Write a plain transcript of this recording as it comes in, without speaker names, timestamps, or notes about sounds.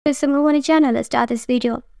it's Homani channel. Let's start this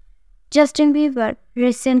video. Justin Bieber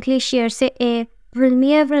recently shares a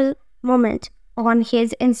vulnerable moment on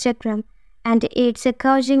his Instagram, and it's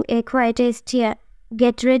causing a quite a stir.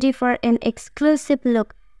 Get ready for an exclusive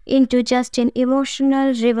look into Justin's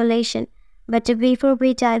emotional revelation. But before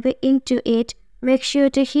we dive into it, make sure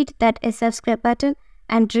to hit that subscribe button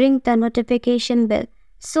and ring the notification bell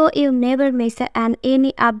so you never miss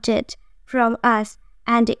any update from us.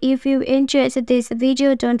 And if you enjoyed this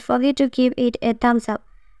video, don't forget to give it a thumbs up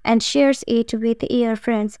and share it with your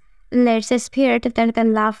friends. Let's spirit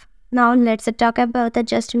than laugh. Now let's talk about the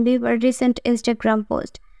Justin Bieber recent Instagram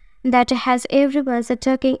post that has everyone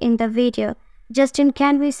talking in the video. Justin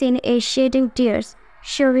can be seen shedding tears,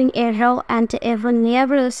 showing a raw and a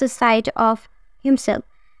vulnerable side of himself.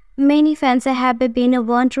 Many fans have been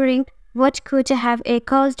wondering what could have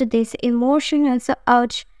caused this emotional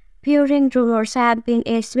outpouring. Rumors have been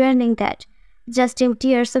swirling that Justin's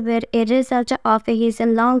tears were a result of his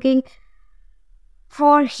longing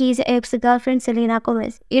for his ex-girlfriend Selena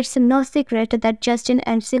Gomez. It's no secret that Justin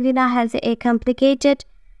and Selena has a complicated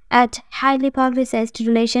and highly publicized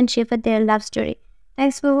relationship with their love story.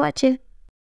 Thanks for watching.